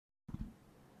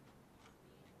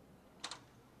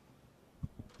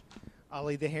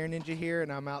Ollie the Hair Ninja here,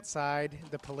 and I'm outside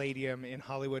the Palladium in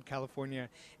Hollywood, California.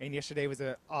 And yesterday was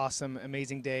an awesome,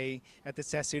 amazing day at the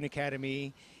Sassoon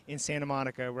Academy in Santa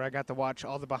Monica, where I got to watch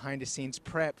all the behind-the-scenes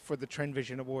prep for the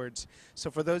Trendvision Awards.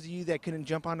 So for those of you that couldn't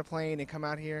jump on the plane and come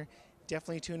out here,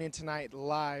 definitely tune in tonight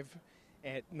live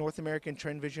at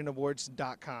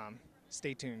NorthAmericanTrendvisionAwards.com.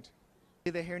 Stay tuned.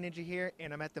 The Hair Ninja here,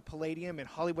 and I'm at the Palladium in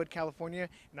Hollywood, California,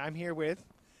 and I'm here with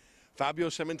Fabio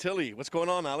Cementilli. What's going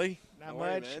on, Ali? Not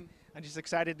much. I'm just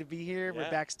excited to be here. Yeah.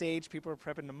 We're backstage. People are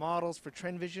prepping the models for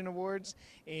Trendvision Awards,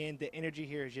 and the energy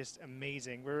here is just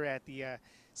amazing. We were at the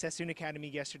Sassoon Academy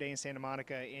yesterday in Santa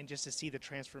Monica, and just to see the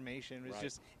transformation,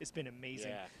 it's been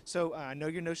amazing. Yeah. So I know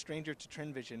you're no stranger to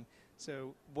Trendvision.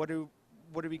 So what are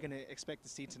we going to expect to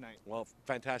see tonight? Well,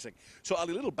 fantastic. So,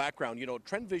 Ali, a little background. You know,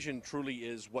 Trendvision truly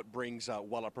is what brings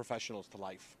Wella professionals to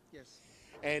life. Yes.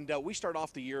 And we start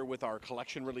off the year with our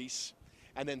collection release.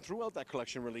 And then throughout that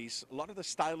collection release, a lot of the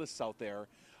stylists out there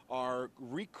are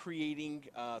recreating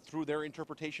through their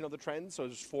interpretation of the trends. So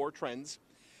there's 4 trends.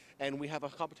 And we have a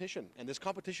competition. And this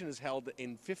competition is held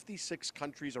in 56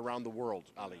 countries around the world,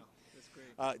 Ali. Wow, that's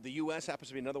great. The U.S. happens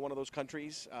to be another one of those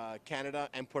countries, Canada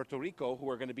and Puerto Rico, who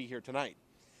are going to be here tonight.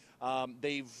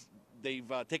 They've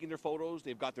taken their photos.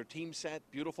 They've got their team set,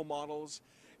 beautiful models.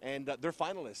 And they're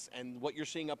finalists. And what you're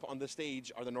seeing up on the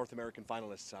stage are the North American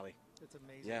finalists, Sally. That's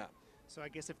amazing. Yeah. So I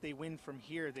guess if they win from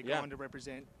here, they go on to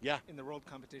represent in the world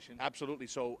competition. Absolutely.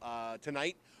 So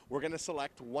tonight, we're going to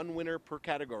select 1 winner per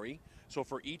category. So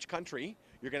for each country,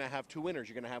 you're going to have 2 winners.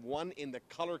 You're going to have one in the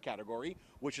color category,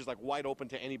 which is like wide open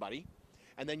to anybody.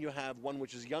 And then you have one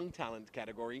which is young talent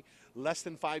category, less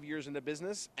than 5 years in the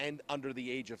business and under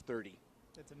the age of 30.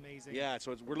 That's amazing. Yeah,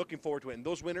 so we're looking forward to it. And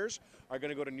those winners are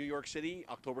going to go to New York City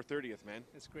October 30th, man.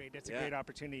 That's great. That's a great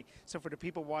opportunity. So for the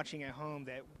people watching at home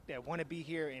that want to be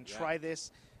here and try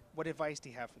this, what advice do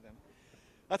you have for them?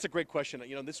 That's a great question.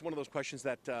 You know, this is one of those questions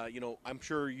that, you know, I'm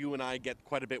sure you and I get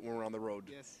quite a bit when we're on the road.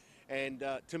 Yes. And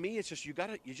to me, it's just you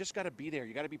just got to be there.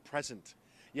 You got to be present.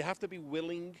 You have to be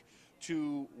willing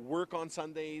to work on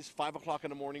Sundays, 5 o'clock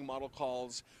in the morning model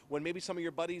calls, when maybe some of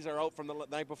your buddies are out from the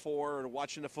night before or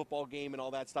watching a football game and all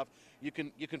that stuff. You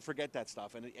can forget that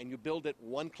stuff, and you build it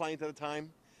one client at a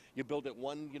time. You build it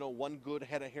one good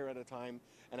head of hair at a time.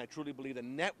 And I truly believe that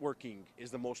networking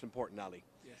is the most important, Ali.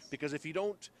 Yes. Because Because if you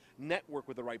don't network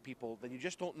with the right people, then you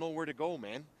just don't know where to go,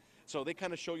 man. So they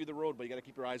kind of show you the road, but you got to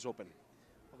keep your eyes open.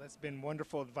 Well, that's been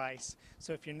wonderful advice.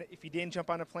 So if you didn't jump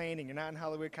on a plane and you're not in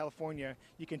Hollywood, California,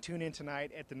 you can tune in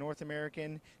tonight at the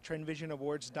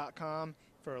NorthAmericanTrendvisionAwards.com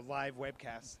for a live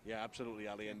webcast. Yeah, absolutely,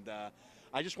 Ali. And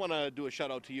I just want to do a shout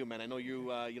out to you, man. I know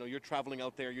you, you're traveling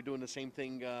out there. You're doing the same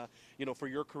thing, for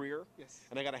your career. Yes.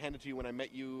 And I got to hand it to you when I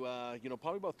met you,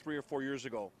 probably about 3 or 4 years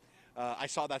ago. I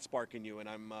saw that spark in you, and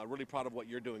I'm really proud of what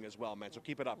you're doing as well, man. So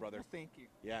keep it up, brother. Well, thank you.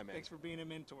 Yeah, man. Thanks for being a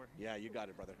mentor. Yeah, you got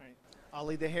it, brother. All right.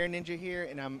 Ollie the Hair Ninja here,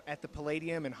 and I'm at the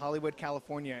Palladium in Hollywood,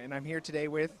 California. And I'm here today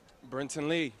with... Brenton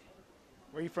Lee.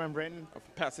 Where are you from, Brenton? I'm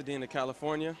from Pasadena,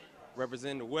 California,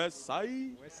 representing the West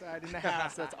Side. West Side in the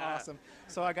house. That's awesome.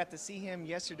 So I got to see him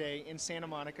yesterday in Santa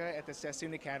Monica at the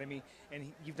Sassoon Academy,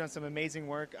 and you've done some amazing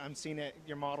work. I'm seeing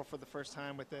your model for the first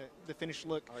time with the finished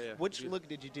look. Oh, yeah. Which look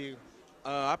did you do?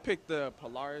 I picked the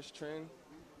Polaris trend,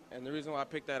 and the reason why I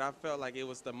picked that, I felt like it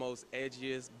was the most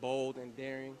edgiest, bold, and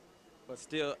daring, but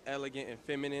still elegant and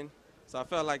feminine. So I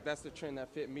felt like that's the trend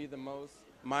that fit me the most,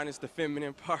 minus the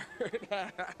feminine part.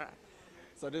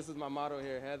 So this is my model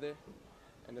here, Heather,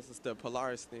 and this is the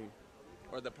Polaris theme,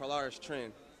 or the Polaris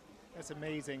trend. That's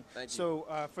amazing. Thank you. So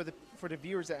for the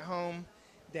viewers at home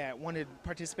that want to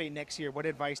participate next year, what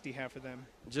advice do you have for them?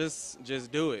 Just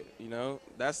do it,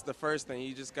 That's the first thing.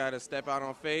 You just got to step out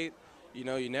on faith.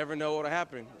 You never know what'll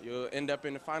happen. You'll end up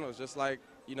in the finals just like,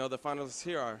 the finalists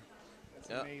here are. That's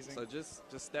amazing. So just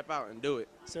step out and do it.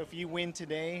 So if you win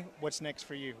today, what's next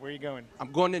for you? Where are you going?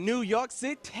 I'm going to New York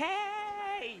City.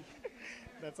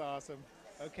 That's awesome.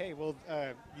 Okay, well,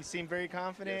 you seem very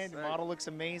confident. Yes, The sir. model looks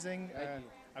amazing. Thank you.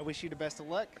 I wish you the best of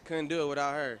luck. Couldn't do it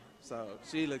without her. So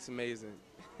she looks amazing.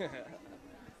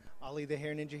 Ollie the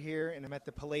Hair Ninja here, and I'm at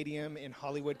the Palladium in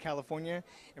Hollywood, California,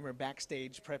 and we're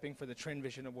backstage prepping for the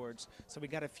Trendvision Awards. So we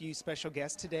got a few special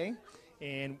guests today,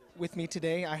 and with me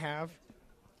today I have...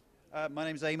 My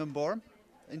name's Eamon Borum,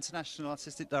 International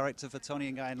Artistic Director for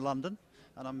Tony & Guy in London,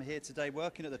 and I'm here today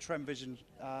working at the Trendvision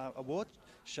Award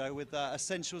show with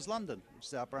Essentials London, which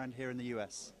is our brand here in the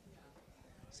US.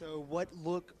 So what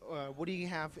do you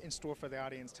have in store for the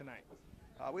audience tonight?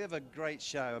 We have a great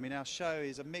show. I mean, our show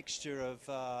is a mixture of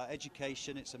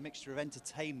education, it's a mixture of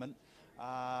entertainment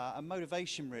and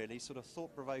motivation, really, sort of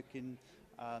thought-provoking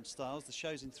styles. The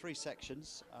show's in 3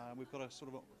 sections. We've got a sort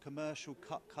of a commercial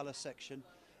cut colour section,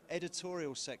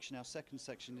 editorial section. Our second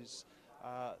section is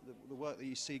the work that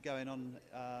you see going on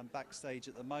backstage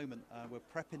at the moment. We're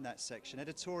prepping that section.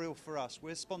 Editorial for us,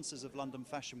 we're sponsors of London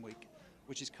Fashion Week,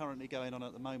 which is currently going on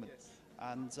at the moment. Yes.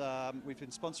 And we've been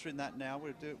sponsoring that now.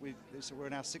 We're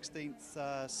in our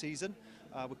 16th season.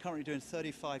 We're currently doing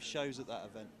 35 shows at that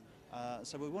event.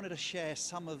 So we wanted to share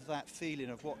some of that feeling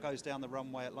of what goes down the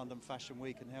runway at London Fashion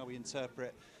Week and how we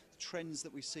interpret trends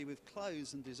that we see with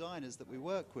clothes and designers that we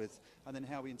work with, and then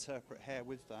how we interpret hair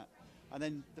with that. And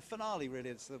then the finale, really,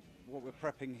 is what we're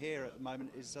prepping here at the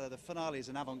moment. Is the finale is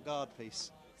an avant-garde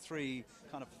piece, 3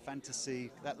 kind of fantasy,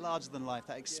 that larger-than-life,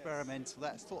 that experimental,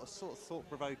 that sort of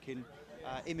thought-provoking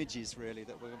images, really,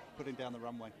 that we're putting down the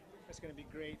runway. That's going to be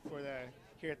great for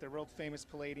here at the world-famous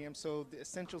Palladium. So the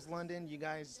Essentials London, you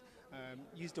guys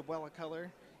used a Wella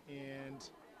color, and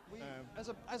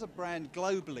as a brand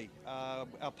globally,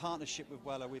 our partnership with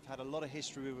Wella, we've had a lot of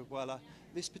history with Wella.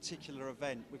 This particular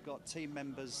event, we've got team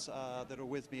members that are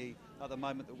with me at the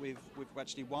moment that we've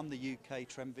actually won the UK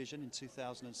Trendvision in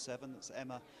 2007. That's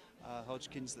Emma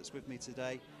Hodgkins that's with me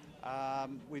today.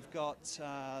 We've got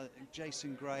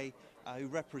Jason Gray, who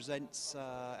represents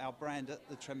our brand at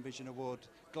the Trendvision Award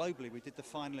globally. We did the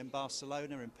final in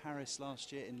Barcelona, in Paris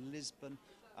last year, in Lisbon.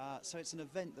 So it's an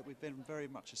event that we've been very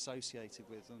much associated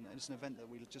with, and it's an event that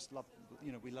we just love,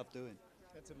 we love doing.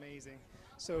 That's amazing.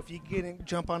 So if you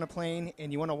jump on a plane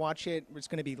and you want to watch it, it's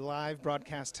going to be live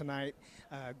broadcast tonight.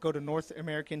 Go to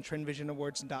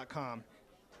NorthAmericanTrendvisionAwards.com.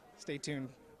 Stay tuned.